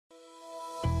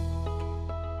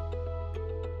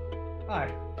Hi,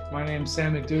 my name's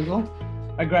Sam McDougle.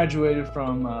 I graduated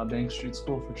from Bank Street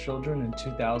School for Children in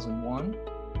 2001. It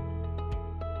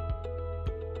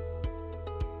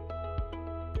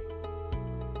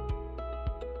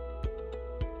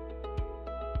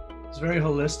was very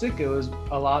holistic. It was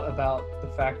a lot about the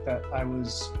fact that I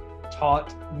was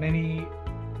taught many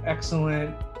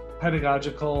excellent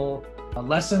pedagogical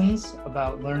lessons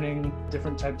about learning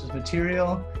different types of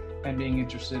material and being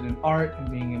interested in art and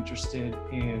being interested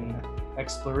in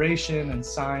exploration and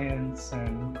science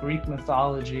and Greek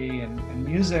mythology and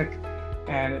music.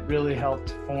 And it really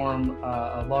helped form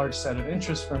a large set of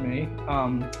interests for me.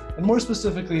 And more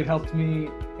specifically, it helped me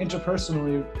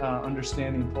interpersonally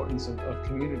understand the importance of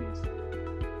communities.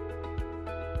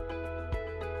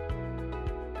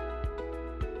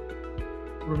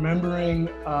 Remembering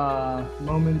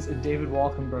moments in David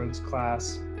Walkenberg's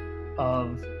class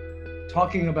of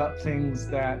talking about things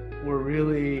that were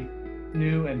really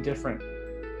new and different.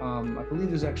 I believe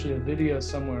there's actually a video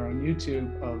somewhere on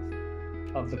YouTube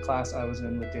of the class I was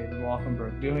in with David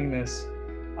Walkenberg doing this.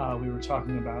 We were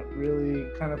talking about really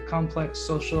kind of complex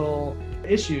social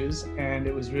issues, and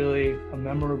it was really a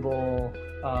memorable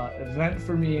event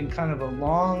for me in kind of a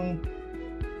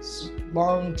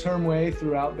long-term way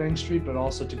throughout Bank Street, but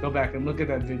also to go back and look at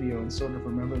that video and sort of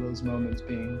remember those moments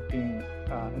being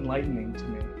enlightening to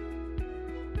me.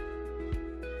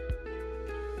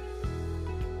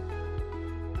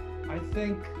 I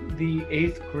think the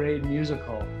 8th grade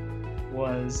musical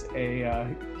was a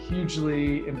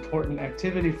hugely important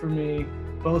activity for me,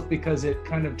 both because it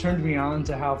kind of turned me on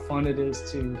to how fun it is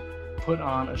to put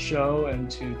on a show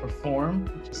and to perform,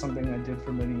 which is something I did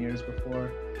for many years before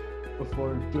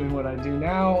doing what I do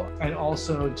now, and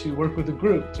also to work with a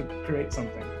group to create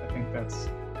something. I think that's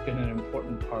been an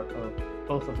important part of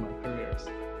both of my careers.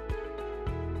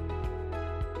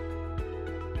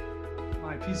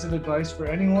 My piece of advice for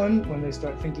anyone when they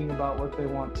start thinking about what they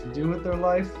want to do with their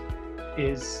life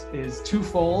is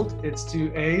twofold. It's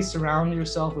to A, surround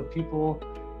yourself with people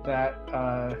that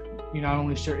you not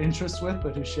only share interests with,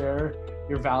 but who share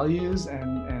your values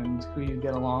and who you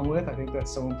get along with. I think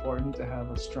that's so important to have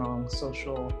a strong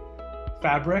social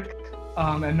fabric.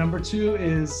 And number 2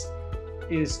 is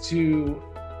to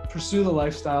pursue the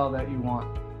lifestyle that you want.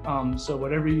 So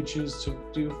whatever you choose to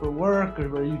do for work or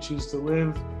where you choose to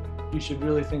live, you should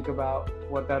really think about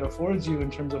what that affords you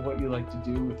in terms of what you like to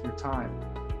do with your time.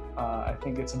 I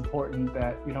think it's important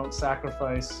that you don't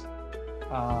sacrifice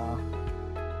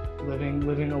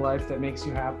living a life that makes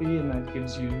you happy and that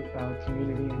gives you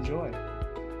community and joy.